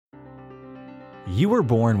You were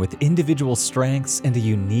born with individual strengths and a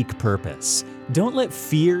unique purpose. Don't let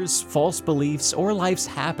fears, false beliefs, or life's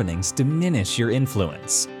happenings diminish your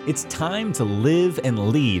influence. It's time to live and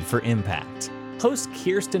lead for impact. Host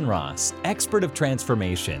Kirsten Ross, expert of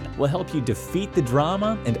transformation, will help you defeat the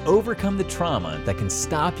drama and overcome the trauma that can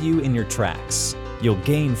stop you in your tracks. You'll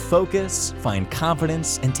gain focus, find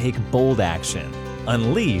confidence, and take bold action.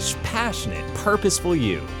 Unleash passionate, purposeful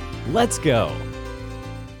you. Let's go.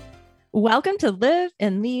 Welcome to Live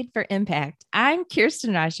and Lead for Impact. I'm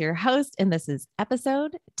Kirsten Ross, your host, and this is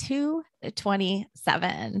episode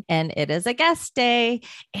 227, and it is a guest day.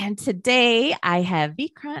 And today I have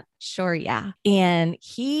Vikrant Shaurya, and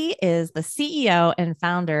he is the CEO and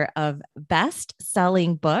founder of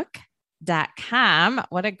BestSellingBook.com.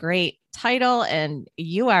 What a great title and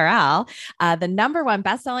URL, the number one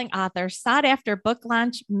bestselling author, sought after book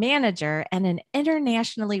launch manager, and an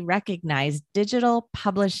internationally recognized digital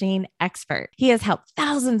publishing expert. He has helped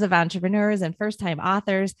thousands of entrepreneurs and first-time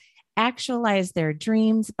authors actualize their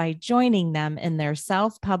dreams by joining them in their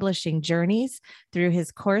self-publishing journeys through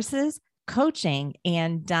his courses, coaching,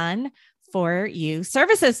 and done for you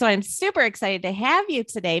services. So I'm super excited to have you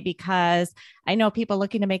today because I know people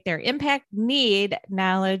looking to make their impact need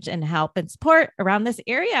knowledge and help and support around this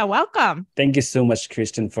area. Welcome. Thank you so much,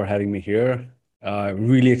 Kirsten, for having me here.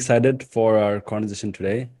 Really excited for our conversation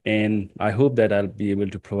today. And I hope that I'll be able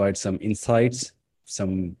to provide some insights,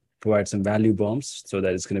 provide some value bombs so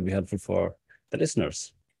that it's going to be helpful for the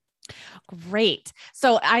listeners. Great.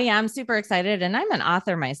 So I am super excited, and I'm an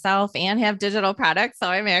author myself and have digital products. So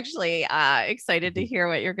I'm actually excited to hear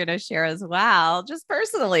what you're going to share as well, just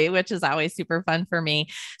personally, which is always super fun for me.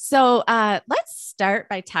 So let's start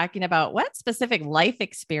by talking about what specific life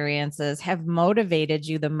experiences have motivated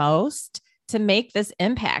you the most to make this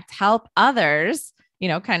impact, help others,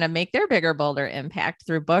 kind of make their bigger, bolder impact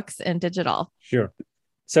through books and digital. Sure.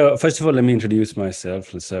 So first of all, let me introduce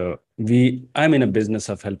myself. I'm in a business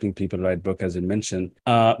of helping people write books, as you mentioned.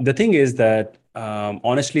 The thing is that,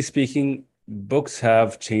 honestly speaking, books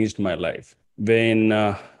have changed my life.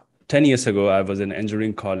 When 10 years ago, I was in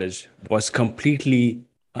engineering college, was completely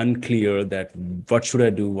unclear that what should I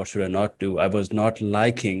do, what should I not do. I was not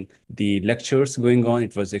liking the lectures going on.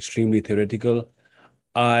 It was extremely theoretical.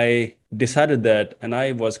 I decided that, and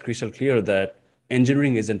I was crystal clear that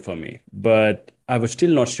engineering isn't for me, but I was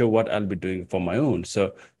still not sure what I'll be doing for my own.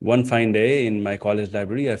 So one fine day in my college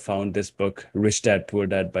library, I found this book, Rich Dad, Poor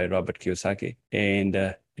Dad by Robert Kiyosaki. And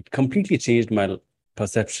it completely changed my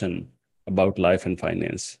perception about life and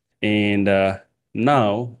finance. And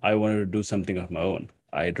now I wanted to do something of my own.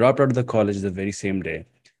 I dropped out of the college the very same day,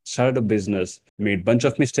 started a business, made a bunch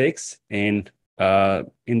of mistakes. And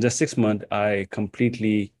in just 6 months, I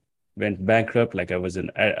completely went bankrupt. Like I was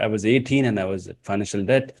 18 and I was in financial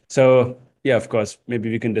debt. So yeah, of course, maybe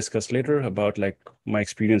we can discuss later about like my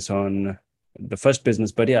experience on the first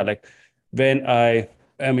business. But yeah, like when I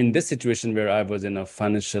am in this situation where I was in a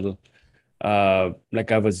financial,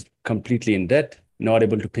 like I was completely in debt, not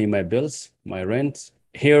able to pay my bills, my rent.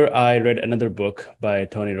 Here I read another book by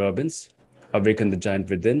Tony Robbins, Awaken the Giant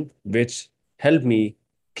Within, which helped me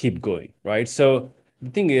keep going, right? So the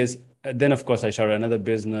thing is, then of course I started another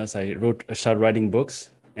business. I started writing books,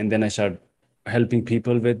 and then I started helping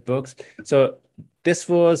people with books. So this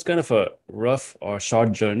was kind of a rough or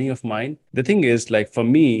short journey of mine. The thing is, like for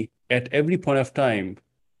me, at every point of time,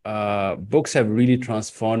 books have really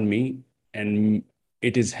transformed me, and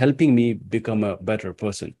it is helping me become a better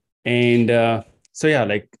person. And so yeah,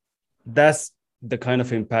 like that's the kind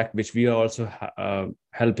of impact which we are also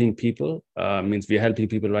helping people. Means we are helping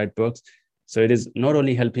people write books. So it is not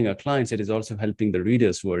only helping our clients, it is also helping the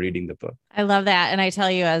readers who are reading the book. I love that. And I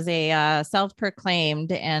tell you, as a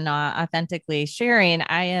self-proclaimed and authentically sharing,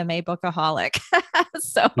 I am a bookaholic.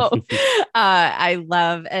 So I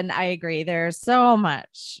love, and I agree, there's so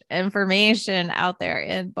much information out there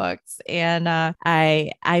in books. And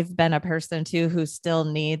I've been a person too who still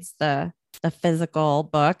needs the physical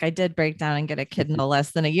book. I did break down and get a Kindle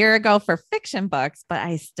less than a year ago for fiction books, but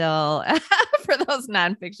I still, for those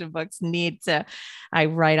nonfiction books, I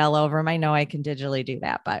write all over them. I know I can digitally do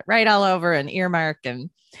that, but write all over and earmark and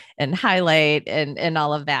highlight and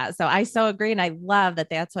all of that. So I so agree. And I love that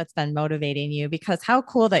that's what's been motivating you, because how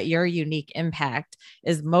cool that your unique impact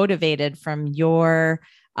is motivated from your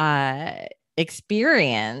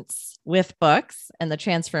experience with books and the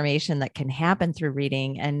transformation that can happen through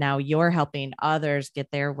reading. And now you're helping others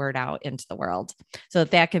get their word out into the world so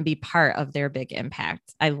that can be part of their big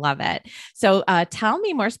impact. I love it. So tell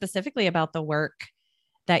me more specifically about the work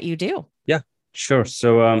that you do. Yeah, sure.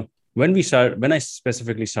 So when I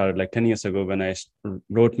specifically started like 10 years ago, when I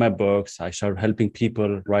wrote my books, I started helping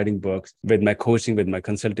people writing books with my coaching, with my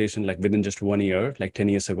consultation, like within just 1 year, like 10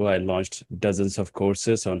 years ago, I launched dozens of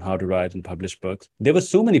courses on how to write and publish books. There were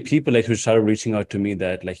so many people like who started reaching out to me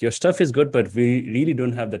that like, your stuff is good, but we really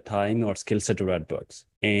don't have the time or skill set to write books.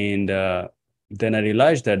 And then I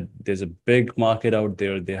realized that there's a big market out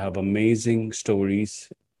there. They have amazing stories,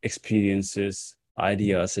 experiences,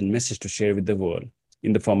 ideas, and message to share with the world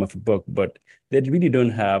in the form of a book, but they really don't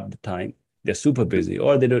have the time. They're super busy,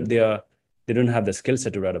 or they don't have the skill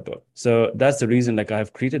set to write a book. So that's the reason like I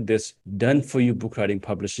have created this done for you book writing,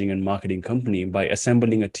 publishing, and marketing company by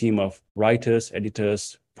assembling a team of writers,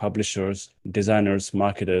 editors, publishers, designers,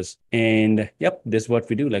 marketers. And yep, this is what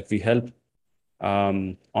we do. Like we help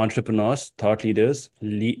entrepreneurs, thought leaders,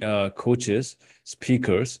 coaches,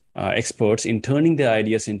 speakers, experts in turning their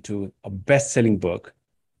ideas into a best-selling book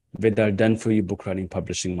with our done for you book writing,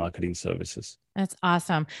 publishing, marketing services. That's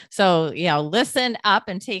awesome. So, listen up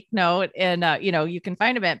and take note. And, you can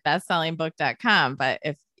find them at bestsellingbook.com. But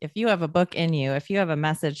if you have a book in you, if you have a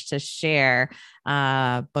message to share,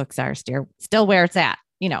 books are still where it's at,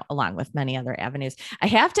 along with many other avenues. I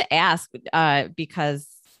have to ask, because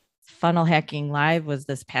Funnel Hacking Live was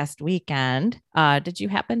this past weekend. Did you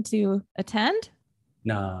happen to attend?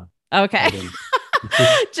 Nah. Okay.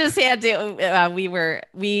 Just had to,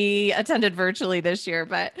 we attended virtually this year,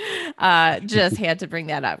 but just had to bring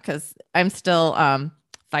that up because I'm still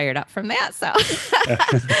fired up from that. So,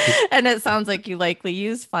 and it sounds like you likely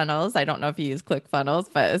use funnels. I don't know if you use ClickFunnels,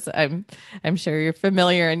 but I'm sure you're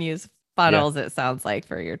familiar and use funnels. Yeah. It sounds like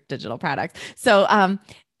for your digital products. So,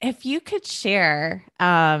 if you could share,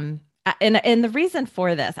 and the reason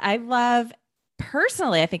for this,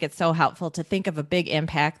 personally, I think it's so helpful to think of a big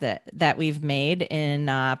impact that we've made in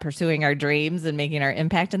pursuing our dreams and making our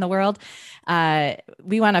impact in the world.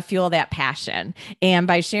 We want to fuel that passion. And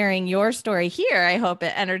by sharing your story here, I hope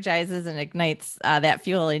it energizes and ignites that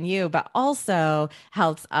fuel in you, but also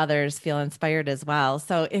helps others feel inspired as well.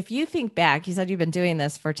 So if you think back, you said you've been doing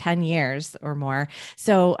this for 10 years or more.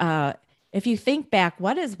 So if you think back,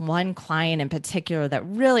 what is one client in particular that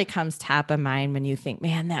really comes top of mind when you think,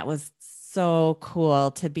 man, that was so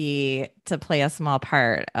cool to play a small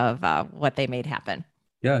part of what they made happen?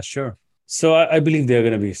 Yeah, sure. So I believe there are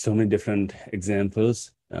going to be so many different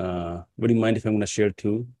examples. Would you mind if I'm going to share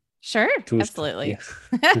two? Sure, absolutely.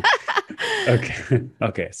 Yeah.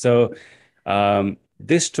 Okay. So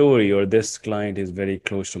this story or this client is very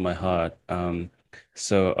close to my heart.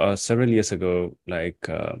 So several years ago, like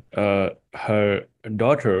her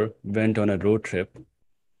daughter went on a road trip.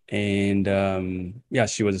 And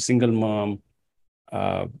she was a single mom.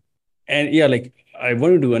 Like I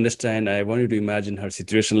wanted to imagine her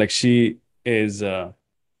situation. Like she has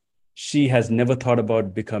never thought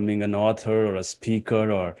about becoming an author or a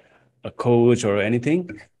speaker or a coach or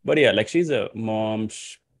anything. But yeah, like she's a mom.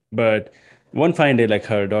 But one fine day, like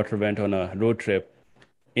her daughter went on a road trip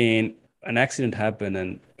and an accident happened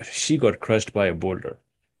and she got crushed by a boulder.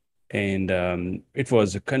 And it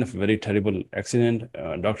was a kind of very terrible accident.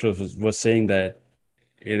 Doctor was saying that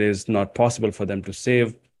it is not possible for them to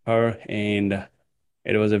save her. And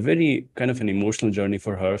it was a very kind of an emotional journey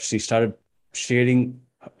for her. She started sharing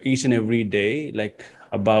each and every day, like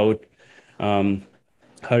about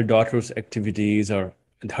her daughter's activities or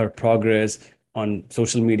her progress on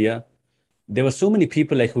social media. There were so many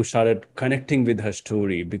people like who started connecting with her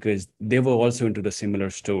story because they were also into the similar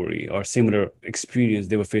story or similar experience.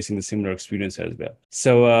 They were facing the similar experience as well.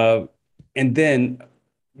 So, and then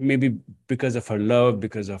maybe because of her love,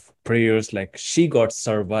 because of prayers, like she got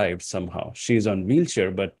survived somehow. She's on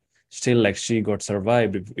wheelchair, but still like she got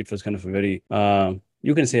survived. It was kind of a very,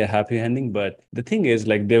 you can say a happy ending, but the thing is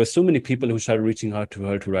like there were so many people who started reaching out to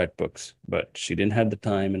her to write books, but she didn't have the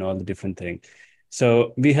time and all the different things.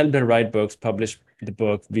 So we helped her write books, publish the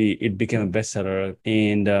book. It became a bestseller,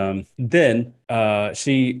 and then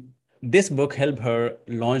this book helped her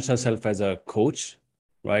launch herself as a coach,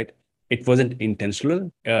 right? It wasn't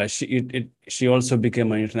intentional. She also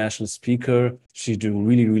became an international speaker. She's doing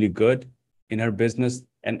really, really good in her business,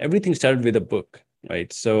 and everything started with a book,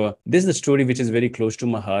 right? So this is a story which is very close to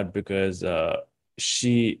my heart because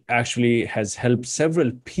she actually has helped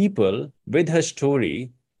several people with her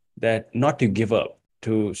story, that not to give up,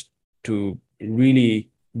 to really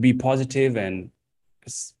be positive and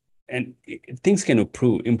things can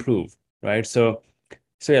improve, right? So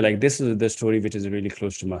yeah, like this is the story which is really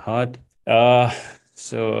close to my heart.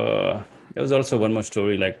 So there was also one more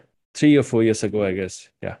story, like 3 or 4 years ago, I guess.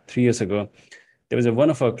 Yeah, 3 years ago, there was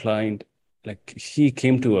one of our client, like he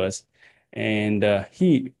came to us, and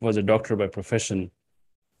he was a doctor by profession.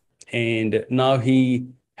 And now he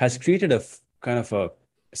has created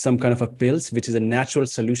some kind of a pills, which is a natural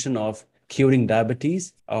solution of curing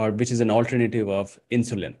diabetes, or which is an alternative of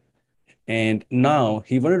insulin. And now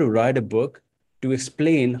he wanted to write a book to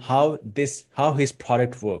explain how his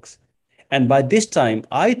product works. And by this time,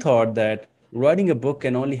 I thought that writing a book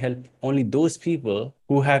can only help only those people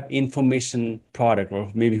who have information product, or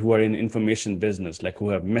maybe who are in information business, like who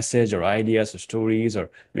have message or ideas or stories, or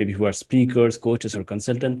maybe who are speakers, coaches, or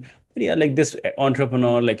consultant. But yeah, like this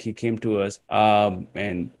entrepreneur, like he came to us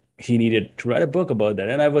and he needed to write a book about that.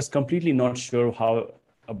 And I was completely not sure how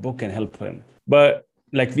a book can help him. But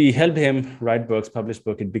like we helped him write books, publish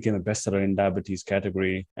book. It became a bestseller in diabetes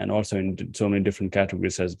category and also in so many different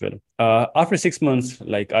categories as well. After 6 months,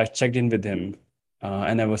 like I checked in with him,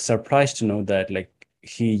 and I was surprised to know that like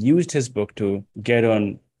he used his book to get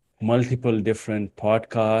on multiple different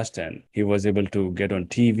podcasts, and he was able to get on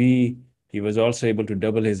TV. He was also able to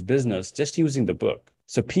double his business just using the book.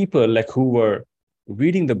 So people like who were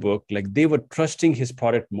reading the book, like they were trusting his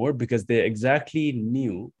product more because they exactly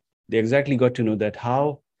got to know that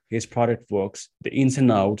how his product works, the ins and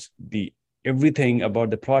outs, the everything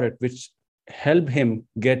about the product, which help him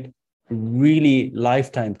get really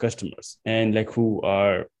lifetime customers, and like who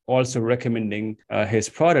are also recommending his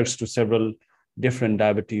products to several different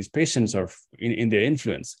diabetes patients or in their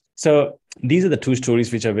influence. So these are the two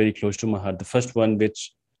stories which are very close to my heart. The first one,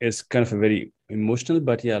 which is kind of a very emotional,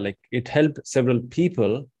 but yeah, like it helped several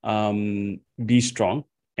people be strong.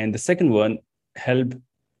 And the second one helped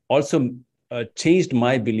also changed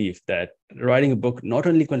my belief that writing a book not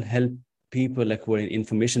only can help people like who are in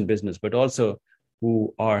information business, but also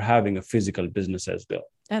who are having a physical business as well.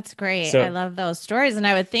 That's great. I love those stories. And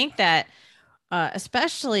I would think that,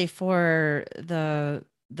 especially for the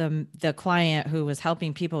client who was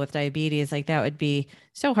helping people with diabetes, like that would be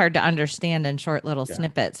so hard to understand in short little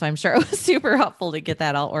snippets. So I'm sure it was super helpful to get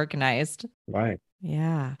that all organized. Right.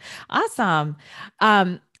 Yeah. Awesome.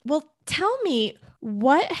 Well, tell me,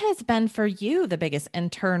 what has been for you the biggest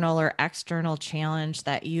internal or external challenge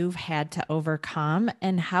that you've had to overcome,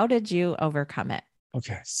 and how did you overcome it?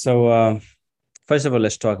 Okay. So first of all,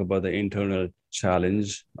 let's talk about the internal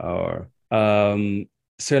challenge.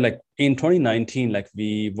 So like in 2019, like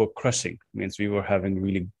we were crushing, means we were having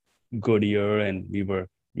really good year and we were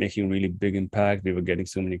making really big impact. We were getting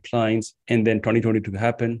so many clients. And then 2022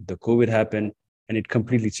 happened, the COVID happened, and it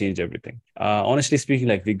completely changed everything. Honestly speaking,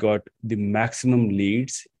 like we got the maximum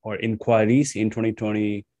leads or inquiries in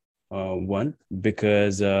 2021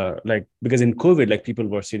 because in COVID, like people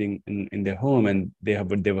were sitting in their home and they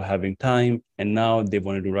were having time, and now they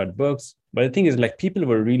wanted to write books. But the thing is, like people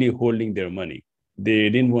were really holding their money. They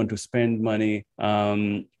didn't want to spend money.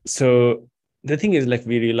 So the thing is, like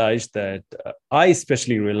we realized that I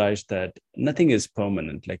especially realized that nothing is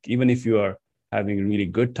permanent. Like even if you are having really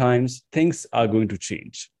good times, things are going to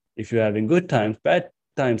change. If you're having good times, bad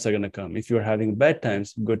times are going to come. If you're having bad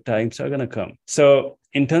times, good times are going to come. So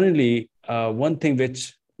internally, one thing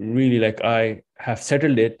which really like I have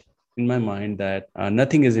settled it in my mind that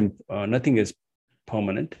nothing is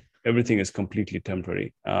permanent. Everything is completely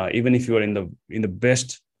temporary. Even if you are in the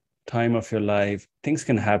best time of your life, things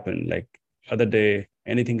can happen. Like other day,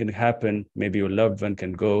 anything can happen. Maybe your loved one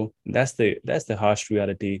can go. That's the harsh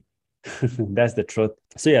reality. That's the truth.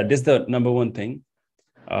 So yeah, this is the number one thing,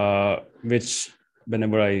 which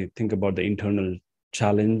whenever I think about the internal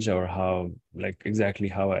challenge or how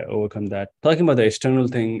I overcome that. Talking about the external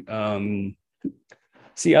thing,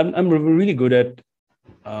 see, I'm really good at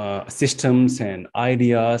systems and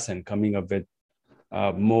ideas and coming up with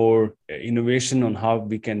more innovation on how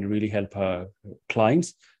we can really help our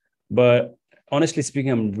clients. But honestly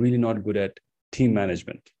speaking, I'm really not good at team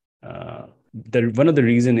management. One of the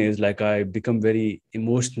reason is like I become very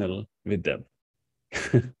emotional with them.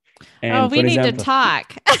 And we need to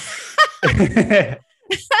talk.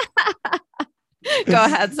 Go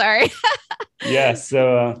ahead. Sorry. Yeah.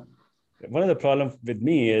 So one of the problems with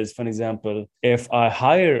me is, for example, if I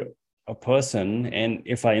hire a person and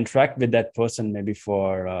if I interact with that person maybe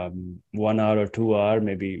for 1 hour or 2 hours,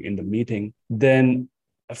 maybe in the meeting, then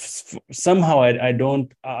somehow I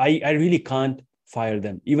really can't fire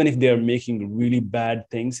them, even if they're making really bad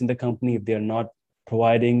things in the company. If they're not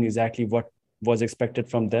providing exactly what was expected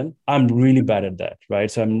from them, I'm really bad at that,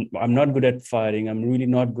 right? So I'm not good at firing. I'm really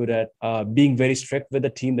not good at being very strict with the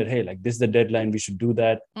team that, hey, like this is the deadline, we should do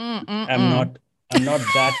that. I'm not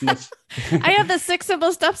that much. I have the 6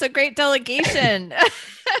 simple steps of great delegation.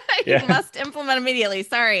 You must implement immediately.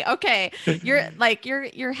 Sorry. Okay.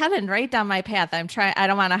 You're heading right down my path. I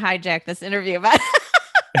don't want to hijack this interview, but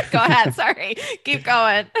go ahead. Sorry. Keep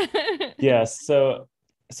going. Yeah. So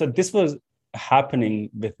so this was happening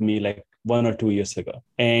with me like 1 or 2 years ago.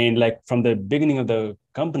 And like from the beginning of the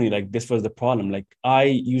company, like this was the problem. Like I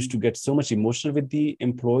used to get so much emotional with the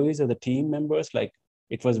employees or the team members. Like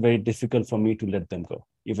it was very difficult for me to let them go,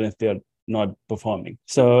 even if they're not performing.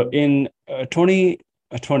 So in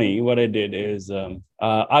 2020, what I did is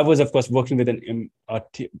I was, of course, working with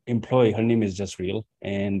employee. Her name is Jasreel.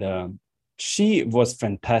 And she was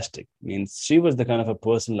fantastic. I mean, she was the kind of a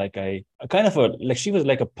person like she was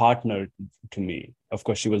like a partner to me. Of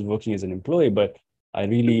course, she was working as an employee, but I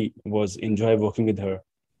really was enjoy working with her.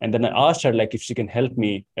 And then I asked her like if she can help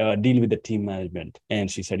me deal with the team management, and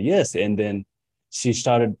she said yes. And then she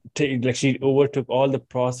started she overtook all the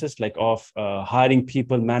process like of hiring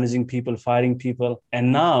people, managing people, firing people.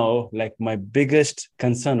 And now like my biggest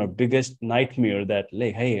concern or biggest nightmare that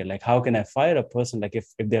like, hey, like how can I fire a person like if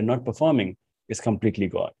they're not performing is completely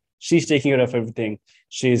gone. She's taking care of everything.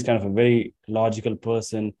 She's kind of a very logical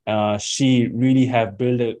person. She really have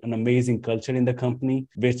built an amazing culture in the company,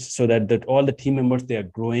 which so that all the team members, they are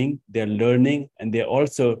growing, they're learning, and they're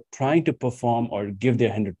also trying to perform or give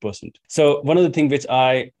their 100%. So one of the things which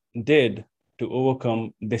I did to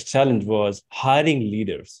overcome this challenge was hiring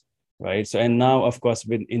leaders. Right. So, and now, of course,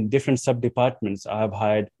 in different sub departments, I have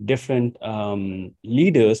hired different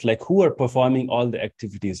leaders, like who are performing all the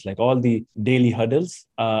activities, like all the daily huddles.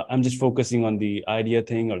 I'm just focusing on the idea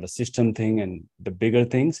thing or the system thing and the bigger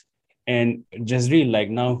things. And Jasreel, like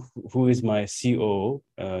now, who is my COO,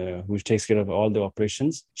 who takes care of all the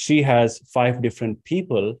operations, she has 5 different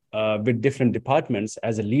people with different departments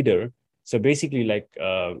as a leader. So basically, like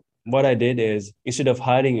what I did is instead of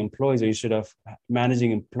hiring employees or instead of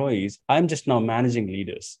managing employees, I'm just now managing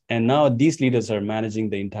leaders. And now these leaders are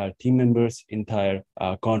managing the entire team members, entire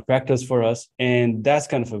contractors for us. And that's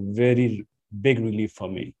kind of a very big relief for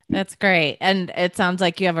me. That's great. And it sounds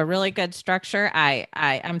like you have a really good structure.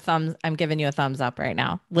 I'm giving you a thumbs up right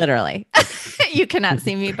now. Literally. You cannot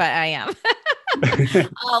see me, but I am.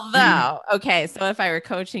 Although, okay, so if I were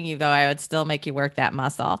coaching you though, I would still make you work that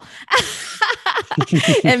muscle.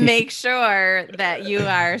 And make sure that you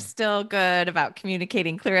are still good about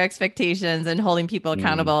communicating clear expectations and holding people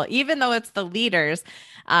accountable, even though it's the leaders,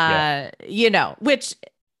 which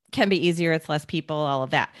can be easier. It's less people, all of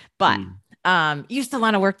that. But you still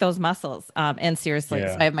want to work those muscles. And seriously,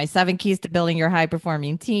 so I have my 7 keys to building your high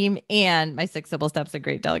performing team and my 6 simple steps of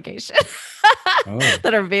great delegation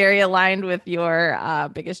that are very aligned with your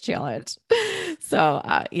biggest challenge. So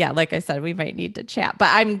like I said, we might need to chat, but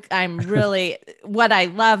I'm really, what I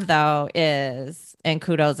love though is, and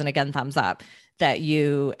kudos, and again, thumbs up, that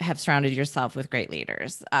you have surrounded yourself with great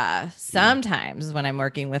leaders. Sometimes when I'm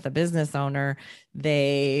working with a business owner,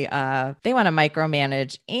 they want to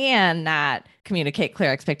micromanage and not communicate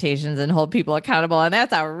clear expectations and hold people accountable. And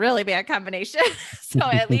that's a really bad combination. So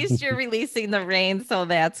at least you're releasing the reins. So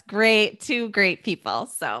that's great. 2 great people.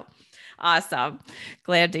 So awesome.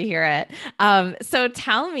 Glad to hear it. So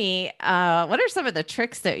tell me, what are some of the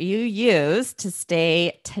tricks that you use to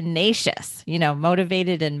stay tenacious,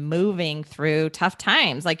 motivated and moving through tough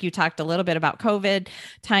times? Like you talked a little bit about COVID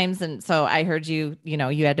times. And so I heard you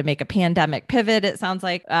had to make a pandemic pivot. It sounds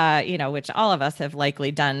like, which all of us have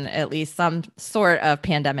likely done at least some sort of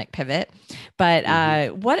pandemic pivot. But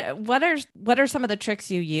what are some of the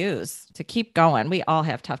tricks you use to keep going? We all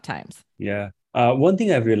have tough times. Yeah. One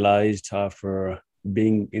thing I've realized after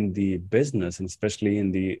being in the business, and especially in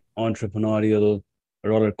the entrepreneurial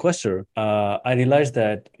roller coaster, I realized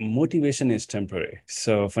that motivation is temporary.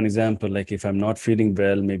 So for example, like if I'm not feeling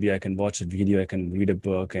well, maybe I can watch a video, I can read a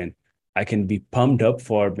book, and I can be pumped up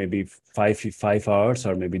for maybe five hours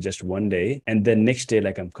or maybe just one day. And then next day,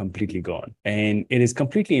 like I'm completely gone. And it is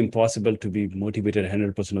completely impossible to be motivated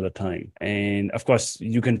 100% of the time. And of course,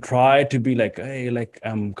 you can try to be like, hey, like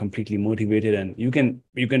I'm completely motivated. And you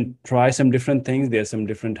can try some different things. There's some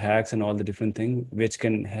different hacks and all the different things which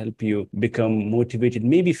can help you become motivated,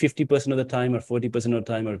 maybe 50% of the time or 40% of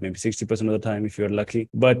the time, or maybe 60% of the time if you're lucky.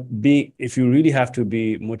 But if you really have to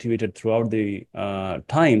be motivated throughout the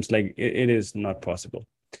times, like it is not possible.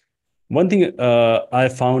 One thing I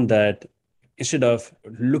found that instead of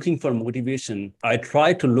looking for motivation, I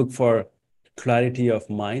try to look for clarity of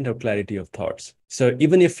mind or clarity of thoughts. So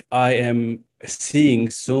even if I am seeing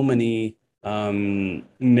so many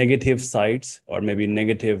negative sides or maybe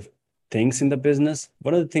negative things in the business,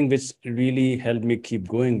 one of the things which really helped me keep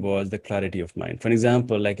going was the clarity of mind. For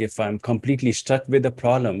example, like if I'm completely stuck with a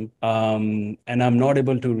problem and I'm not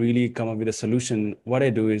able to really come up with a solution, what I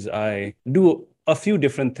do is I do a few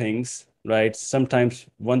different things, right? Sometimes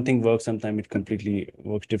one thing works, sometimes it completely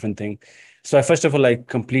works different thing. So I first of all, like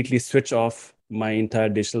completely switch off my entire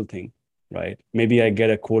digital thing. right? Maybe I get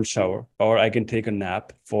a cold shower, or I can take a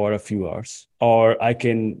nap for a few hours, or I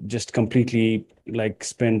can just completely like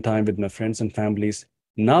spend time with my friends and families.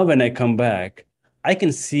 Now, when I come back, I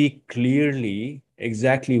can see clearly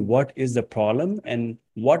exactly what is the problem and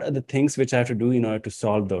what are the things which I have to do in order to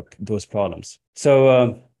solve those problems.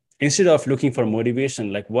 So, instead of looking for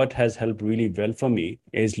motivation, like what has helped really well for me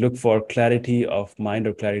is look for clarity of mind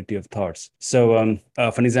or clarity of thoughts. So,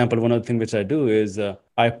 for example, one of the things which I do is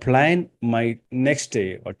I plan my next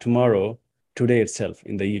day or tomorrow, today itself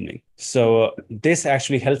in the evening. So, this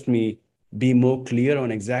actually helps me be more clear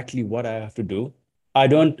on exactly what I have to do. I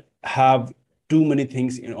don't have too many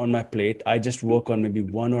things on my plate. I just work on maybe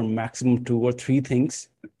one or maximum two or three things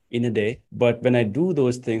in a day. But when I do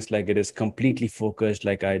those things, like it is completely focused,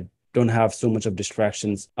 like I don't have so much of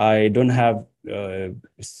distractions. I don't have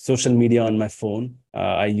social media on my phone.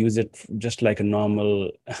 I use it just like a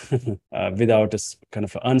normal, without a kind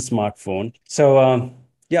of an unsmartphone. So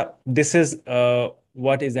yeah, this is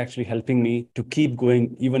what is actually helping me to keep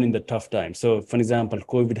going even in the tough times. So, for example,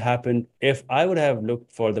 COVID happened. If I would have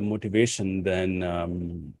looked for the motivation, then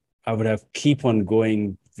I would have keep on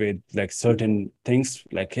going with like certain things,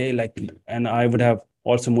 like hey, like, and I would have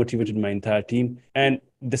also motivated my entire team. And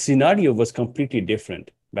the scenario was completely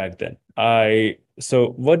different back then.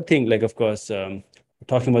 So one thing, like of course,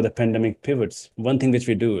 talking about the pandemic pivots, one thing which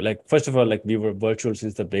we do, like first of all, like we were virtual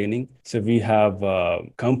since the beginning. So we have a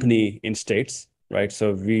company in States, right?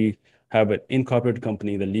 So we have an incorporated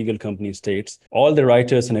company, the legal company in States. All the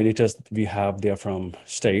writers and editors we have, they are from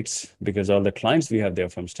States, because all the clients we have, they're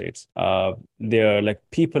from States. They're like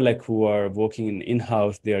people like who are working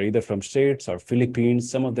in-house, they are either from States or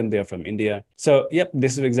Philippines. Some of them, they are from India. So yep,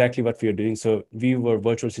 this is exactly what we are doing. So we were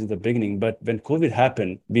virtual since the beginning, but when COVID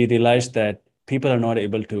happened, we realized that people are not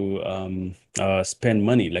able to spend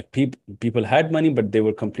money. Like people had money, but they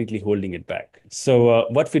were completely holding it back. So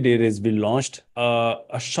what we did is we launched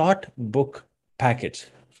a short book package.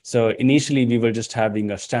 So initially we were just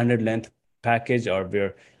having a standard length package, or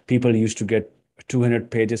where people used to get 200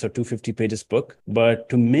 pages or 250 pages book. But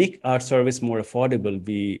to make our service more affordable,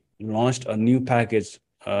 we launched a new package,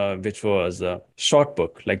 which was a short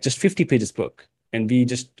book, like just 50 pages book. And we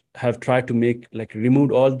just have tried to make like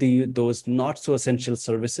removed all those not so essential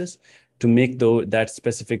services to make that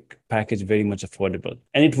specific package very much affordable,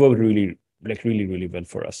 and it worked really well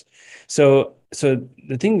for us. So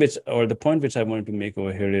the thing or the point which I wanted to make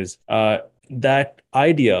over here is that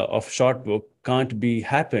idea of short book can't be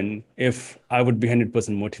happen if I would be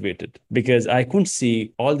 100% motivated, because I couldn't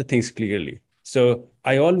see all the things clearly. So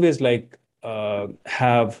I always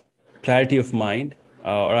have clarity of mind,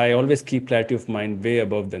 or I always keep clarity of mind way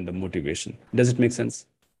above than the motivation. Does it make sense?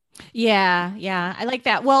 Yeah, I like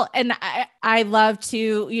that. Well, and I love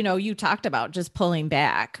to, you talked about just pulling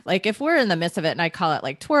back. Like if we're in the midst of it, and I call it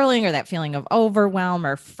like twirling, or that feeling of overwhelm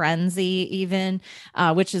or frenzy, even,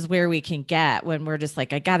 which is where we can get when we're just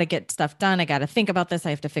like, I got to get stuff done. I got to think about this. I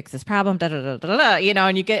have to fix this problem,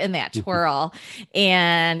 and you get in that twirl.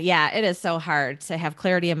 And yeah, it is so hard to have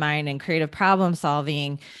clarity of mind and creative problem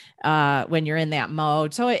solving when you're in that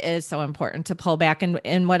mode. So it is so important to pull back.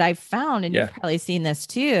 And what I've found, and you've probably seen this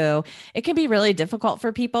too, it can be really difficult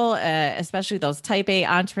for people, especially those type A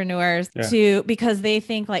entrepreneurs, because they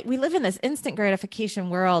think like we live in this instant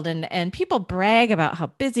gratification world, and people brag about how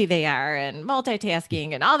busy they are and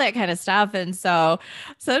multitasking and all that kind of stuff. And so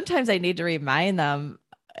sometimes I need to remind them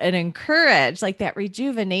and encourage like that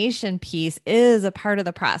rejuvenation piece is a part of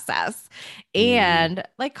the process, and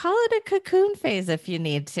like call it a cocoon phase if you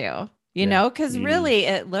need to, because really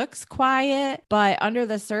it looks quiet, but under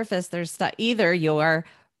the surface there's either you're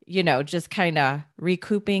just kind of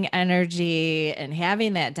recouping energy and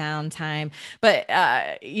having that downtime, but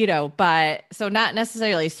so not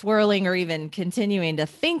necessarily swirling or even continuing to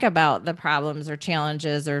think about the problems or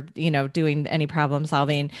challenges or doing any problem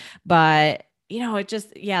solving, but it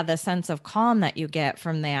just, the sense of calm that you get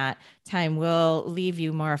from that time will leave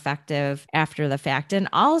you more effective after the fact. And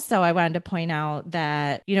also I wanted to point out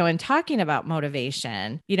that, in talking about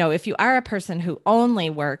motivation, if you are a person who only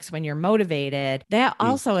works when you're motivated, that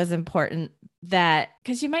also is important, that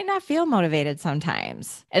because you might not feel motivated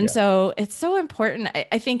sometimes. And so it's so important,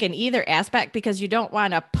 I think, in either aspect, because you don't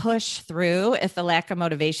want to push through if the lack of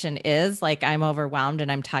motivation is like, I'm overwhelmed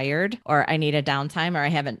and I'm tired, or I need a downtime, or I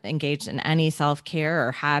haven't engaged in any self-care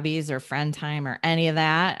or hobbies or friend time or any of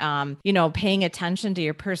that, paying attention to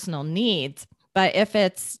your personal needs. But if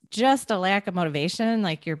it's just a lack of motivation,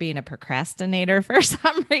 like you're being a procrastinator for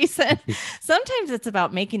some reason, sometimes it's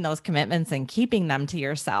about making those commitments and keeping them to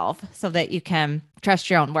yourself so that you can trust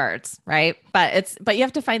your own words, right? But you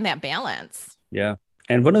have to find that balance. Yeah.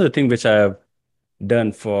 And one of the things which I have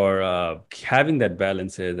done for having that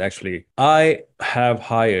balance is actually I have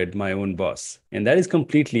hired my own boss, and that is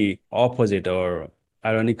completely opposite or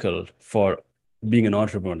ironical for being an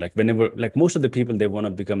entrepreneur. Like whenever, like most of the people, they want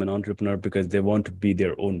to become an entrepreneur because they want to be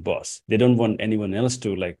their own boss. They don't want anyone else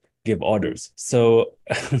to like give orders. So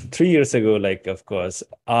 3 years ago, like of course,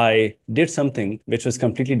 I did something which was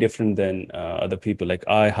completely different than other people. Like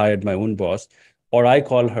I hired my own boss, or I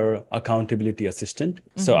call her accountability assistant.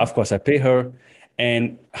 So of course, I pay her,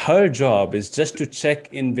 and her job is just to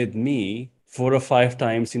check in with me 4 or 5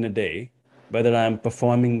 times in a day, whether I'm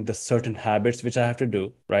performing the certain habits which I have to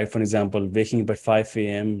do, right? For example, waking up at 5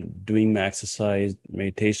 a.m., doing my exercise,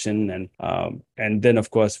 meditation, and then of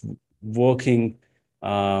course working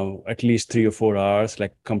at least 3 or 4 hours,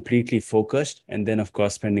 like completely focused, and then of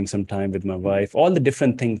course spending some time with my wife. All the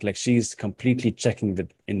different things, like she's completely checking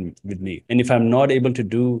with me. And if I'm not able to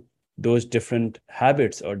do those different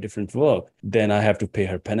habits or different work, then I have to pay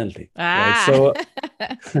her penalty, right? Ah.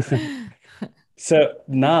 So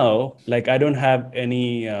now, like, I don't have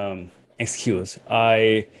any excuse.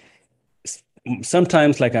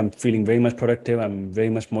 Sometimes, like, I'm feeling very much productive. I'm very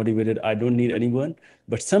much motivated. I don't need anyone.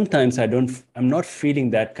 But sometimes I'm not feeling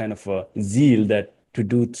that kind of a zeal that to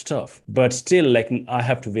do stuff. But still, like, I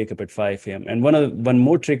have to wake up at 5 a.m. And one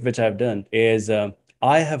more trick which I've done is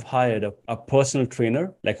I have hired a personal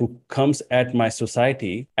trainer, like who comes at my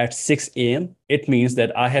society at 6 a.m. It means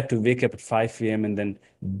that I have to wake up at 5 a.m. and then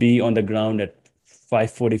be on the ground at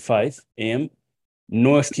 5:45 a.m.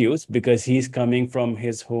 No excuse, because he's coming from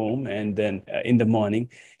his home and then in the morning.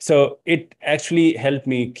 So it actually helped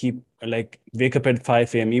me keep like wake up at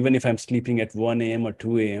 5 a.m. even if I'm sleeping at 1 a.m. or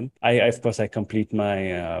 2 a.m. I of course I complete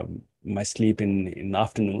my sleep in the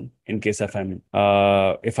afternoon in case if I'm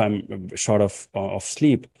short of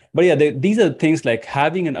sleep. But yeah, these are things like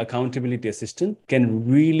having an accountability assistant can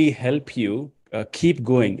really help you keep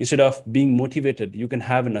going. Instead of being motivated, you can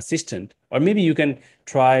have an assistant, or maybe you can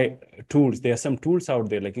try tools. There are some tools out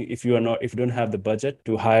there. Like if you don't have the budget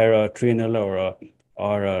to hire a trainer or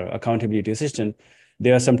a accountability assistant,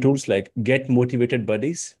 there are some tools like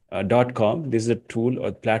getmotivatedbuddies.com. This is a tool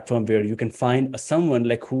or platform where you can find someone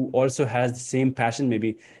like who also has the same passion.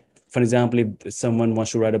 Maybe, for example, if someone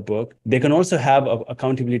wants to write a book, they can also have an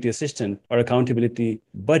accountability assistant or accountability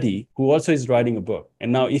buddy who also is writing a book.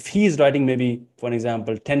 And now if he is writing maybe, for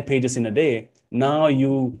example, 10 pages in a day,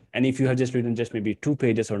 and if you have just written just maybe 2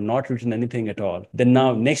 pages or not written anything at all, then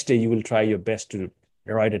now next day you will try your best to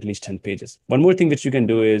write at least 10 pages. One more thing which you can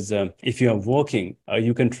do is if you are working,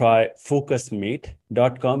 you can try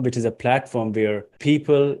focusmate.com, which is a platform where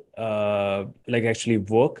people like actually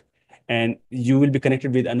work, and you will be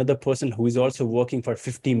connected with another person who is also working for a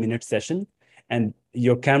 15-minute session, and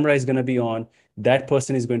your camera is going to be on. That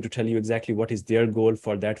person is going to tell you exactly what is their goal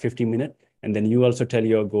for that 15 minute. And then you also tell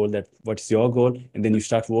your goal, that what's your goal. And then you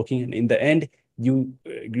start working. And in the end, you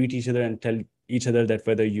greet each other and tell each other that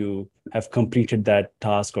whether you have completed that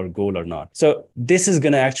task or goal or not. So this is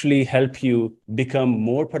going to actually help you become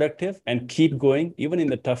more productive and keep going even in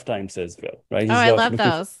the tough times as well, right? Oh, I love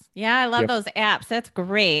those. Yeah, I love Yep. those apps. That's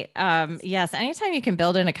great. Yes, anytime you can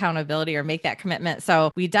build an accountability or make that commitment.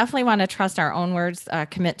 So we definitely want to trust our own words,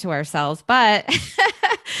 commit to ourselves. But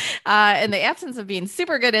in the absence of being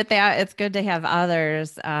super good at that, it's good to have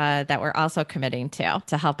others that we're also committing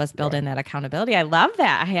to help us build in that accountability. I love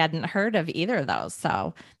that. I hadn't heard of either of those.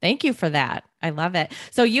 So thank you for that. I love it.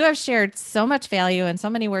 So you have shared so much value and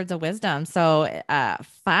so many words of wisdom. So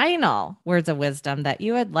final words of wisdom that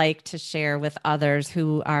you would like to share with others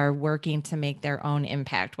who are working to make their own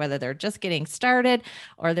impact, whether they're just getting started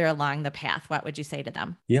or they're along the path. What would you say to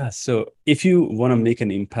them? Yeah. So if you want to make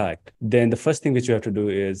an impact, then the first thing which you have to do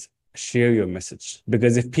is share your message.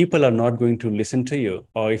 Because if people are not going to listen to you,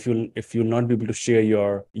 or if you'll not be able to share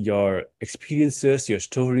your experiences, your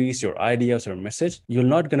stories, your ideas or message, you're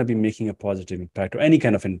not going to be making a positive impact or any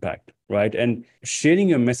kind of impact, right? And sharing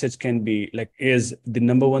your message is the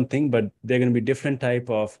number one thing, but there are going to be different type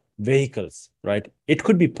of vehicles, right? It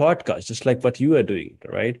could be podcast, just like what you are doing,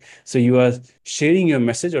 right? So you are sharing your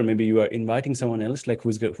message, or maybe you are inviting someone else like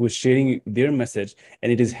who's sharing their message,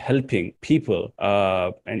 and it is helping people.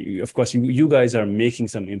 Of course, you guys are making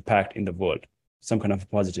some impact in the world, some kind of a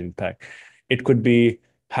positive impact. It could be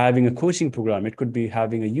having a coaching program. It could be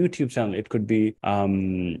having a YouTube channel. It could be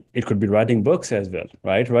writing books as well,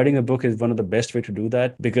 right? Writing a book is one of the best way to do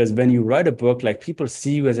that, because when you write a book, like people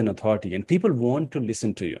see you as an authority, and people want to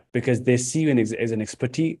listen to you because they see you as an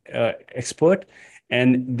expert,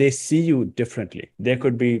 and they see you differently. There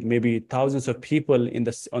could be maybe thousands of people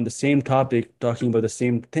on the same topic talking about the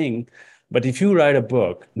same thing, but if you write a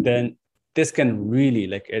book, then this can really,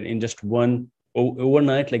 like, in just one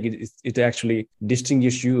overnight, like it actually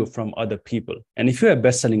distinguish you from other people. And if you're a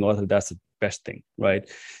best-selling author, that's the best thing, right?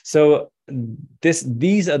 So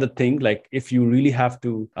these are the things, like if you really have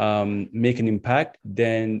to make an impact,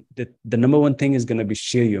 then the number one thing is going to be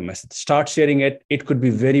share your message. Start sharing it. It could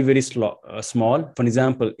be very, very small. For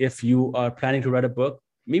example, if you are planning to write a book,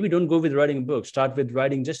 maybe don't go with writing a book. Start with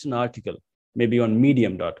writing just an article, maybe on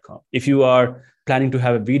medium.com. If you are planning to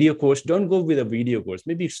have a video course, don't go with a video course.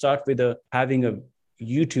 Maybe start with having a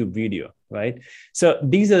YouTube video, right? So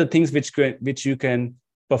these are the things which you can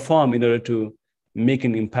perform in order to make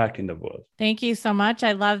an impact in the world. Thank you so much.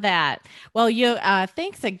 I love that. Well,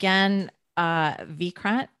 thanks again,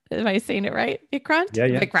 Vikrant. Am I saying it right? Vikrant?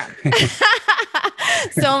 Yeah. Vikrant.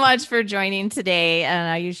 So much for joining today.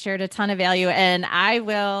 And you shared a ton of value. And I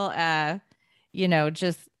will,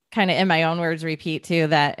 just kind of in my own words, repeat too,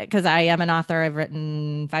 that because I am an author, I've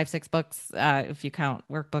written 5-6 books, if you count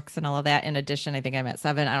workbooks and all of that. In addition, I think I'm at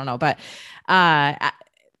 7, I don't know, but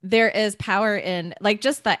there is power in like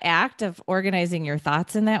just the act of organizing your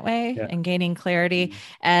thoughts in that way and gaining clarity.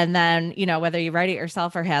 And then, whether you write it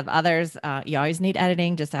yourself or have others, you always need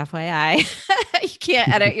editing, just FYI. You can't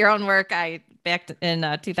edit your own work. Back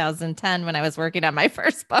in 2010, when I was working on my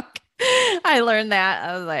first book, I learned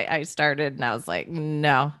that. I started and I was like,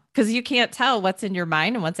 no, because you can't tell what's in your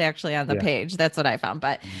mind and what's actually on the page. That's what I found.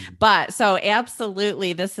 But so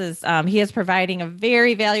absolutely, this is, he is providing a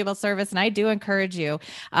very valuable service. And I do encourage you,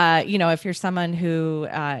 if you're someone who,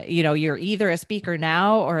 you're either a speaker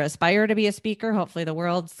now or aspire to be a speaker, hopefully the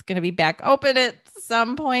world's going to be back open at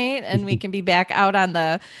some point and we can be back out on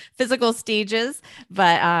the physical stages,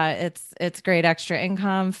 but it's great extra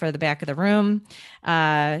income for the back of the room.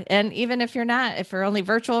 And even if you're only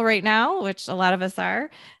virtual right now, which a lot of us are,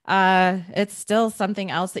 it's still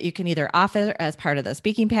something else that you can either offer as part of the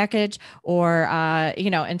speaking package or,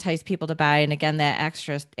 entice people to buy. And again, that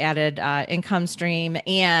extra added income stream.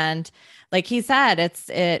 And like he said, it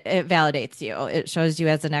validates you. It shows you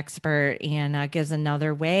as an expert and gives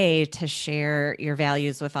another way to share your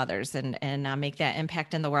values with others and make that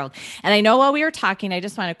impact in the world. And I know while we were talking, I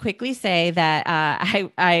just want to quickly say that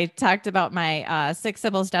I talked about my 6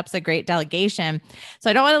 simple steps of great delegation. So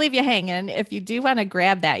I don't want to leave you hanging. If you do want to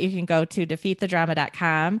grab that, you can go to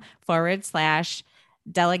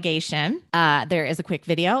defeatthedrama.com/delegation. There is a quick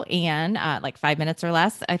video and like 5 minutes or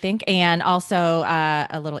less, I think. And also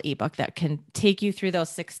a little ebook that can take you through those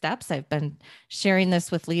 6 steps. I've been sharing this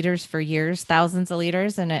with leaders for years, thousands of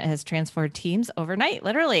leaders, and it has transformed teams overnight,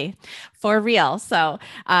 literally for real. So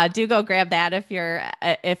do go grab that if you're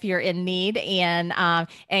in need and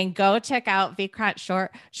go check out Vikrant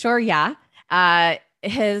Shaurya.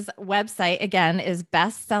 His website again is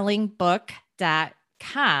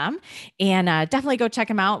bestsellingbook.com. And definitely go check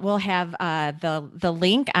him out. We'll have the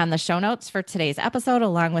link on the show notes for today's episode,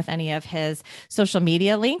 along with any of his social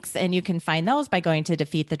media links. And you can find those by going to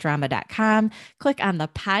defeatthedrama.com, click on the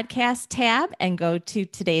podcast tab, and go to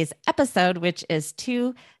today's episode, which is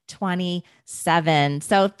 227.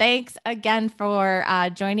 So thanks again for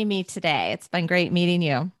joining me today. It's been great meeting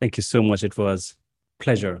you. Thank you so much. It was a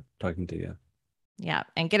pleasure talking to you. Yeah.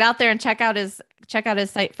 And get out there and check out his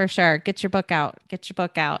site for sure. Get your book out. All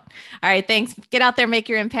right. Thanks. Get out there, make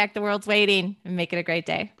your impact. The world's waiting, and make it a great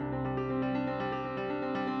day.